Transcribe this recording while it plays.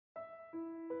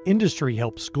Industry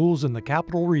helps schools in the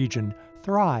capital region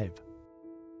thrive.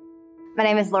 My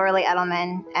name is Lauraleigh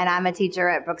Eddleman, and I'm a teacher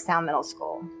at Brookstown Middle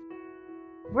School.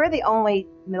 We're the only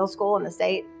middle school in the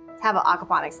state to have an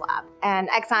aquaponics lab, and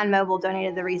ExxonMobil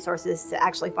donated the resources to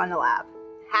actually fund the lab.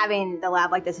 Having the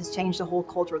lab like this has changed the whole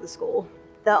culture of the school.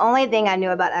 The only thing I knew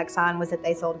about Exxon was that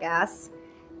they sold gas,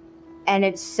 and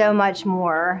it's so much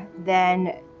more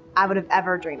than I would have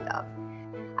ever dreamed of.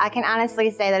 I can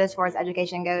honestly say that as far as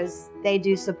education goes, they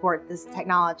do support this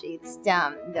technology,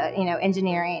 STEM,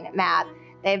 engineering, math.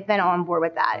 They've been on board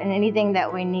with that, and anything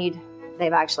that we need,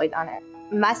 they've actually done it.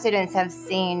 My students have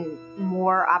seen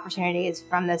more opportunities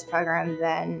from this program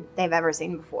than they've ever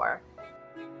seen before.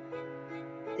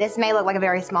 This may look like a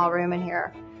very small room in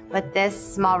here, but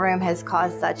this small room has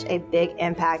caused such a big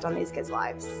impact on these kids'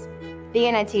 lives.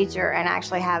 Being a teacher and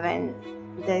actually having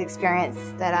the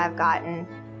experience that I've gotten,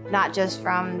 not just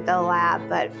from the lab,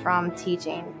 but from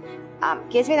teaching,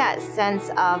 gives me that sense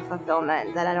of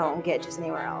fulfillment that I don't get just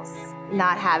anywhere else.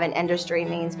 Not having industry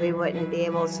means we wouldn't be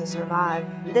able to survive.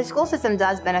 The school system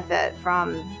does benefit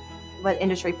from what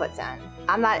industry puts in.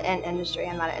 I'm not in industry,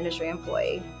 I'm not an industry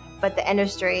employee, but the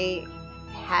industry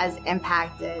has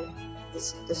impacted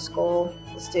the school,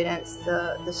 the students,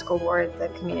 the school board, the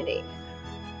community,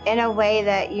 in a way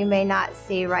that you may not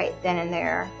see right then and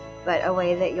there, but a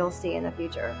way that you'll see in the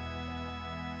future.